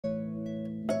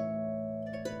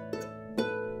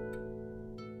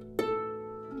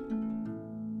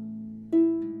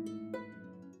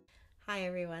Hi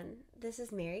everyone, this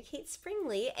is Mary Kate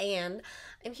Springley, and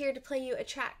I'm here to play you a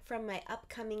track from my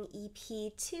upcoming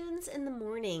EP, Tunes in the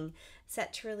Morning,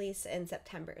 set to release in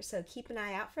September, so keep an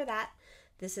eye out for that.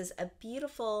 This is a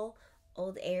beautiful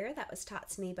old air that was taught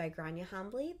to me by Grainne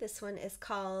Hambly. This one is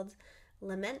called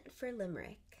Lament for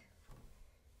Limerick.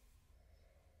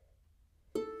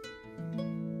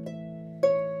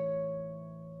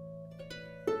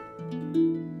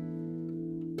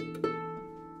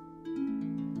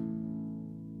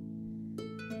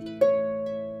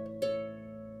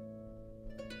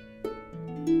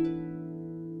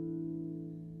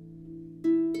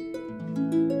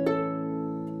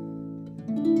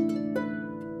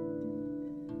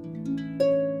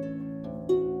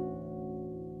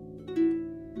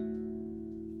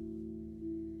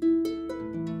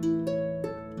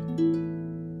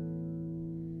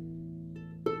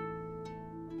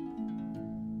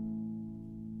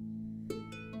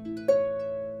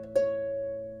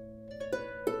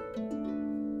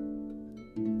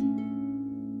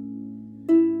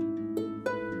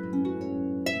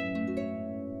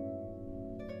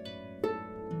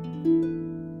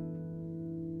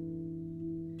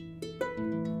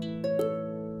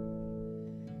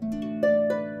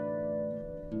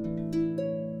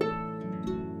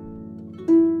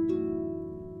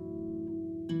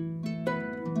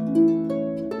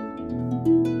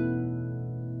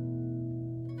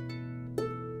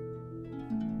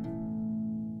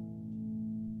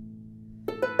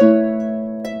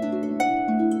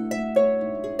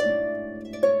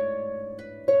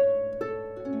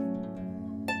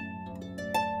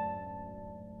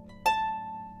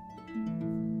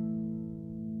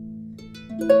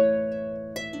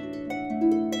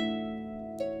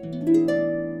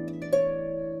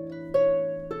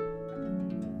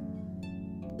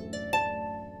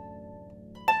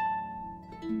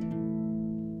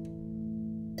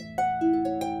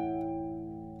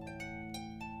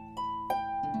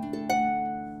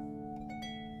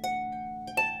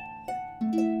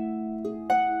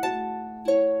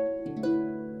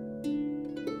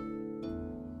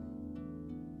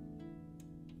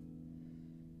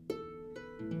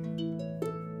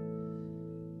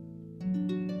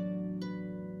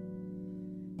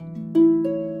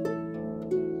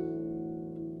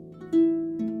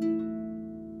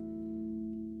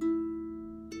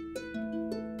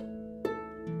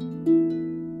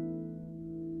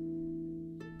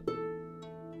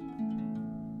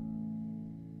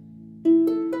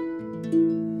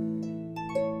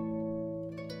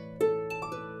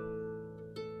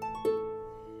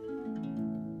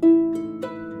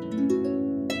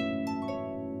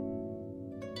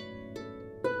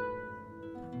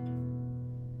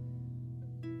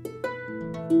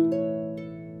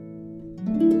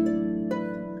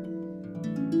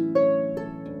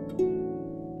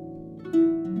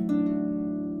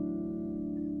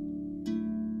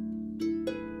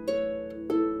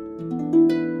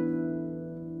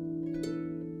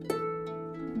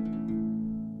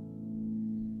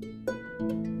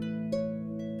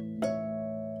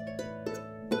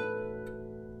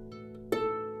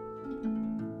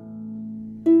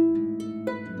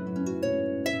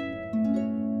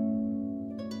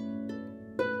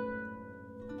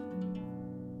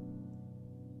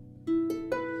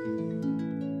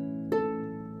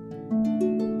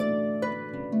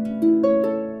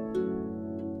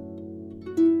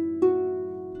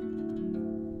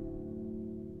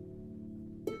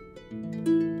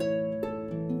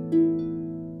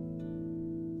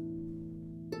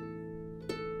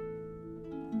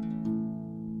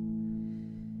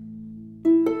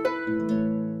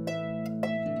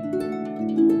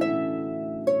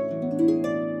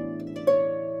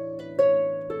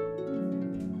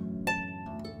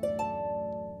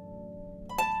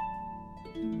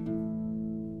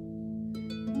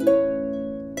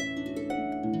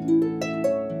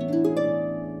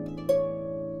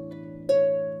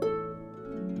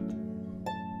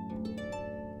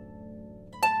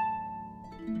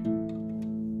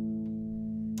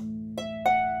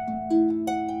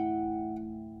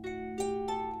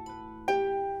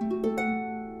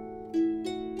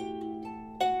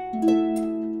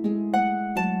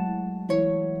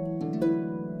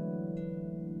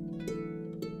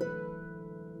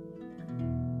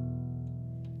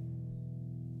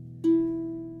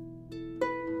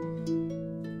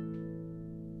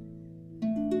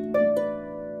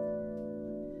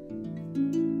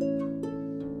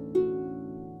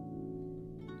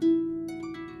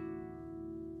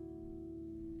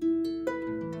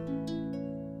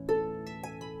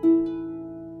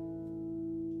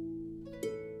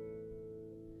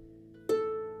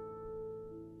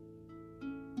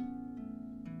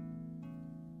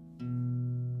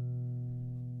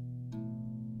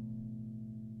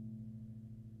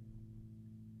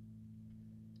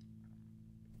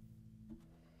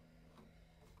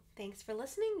 Thanks for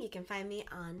listening. You can find me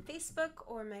on Facebook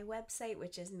or my website,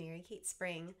 which is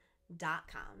marykatespring.com.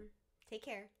 Take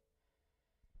care.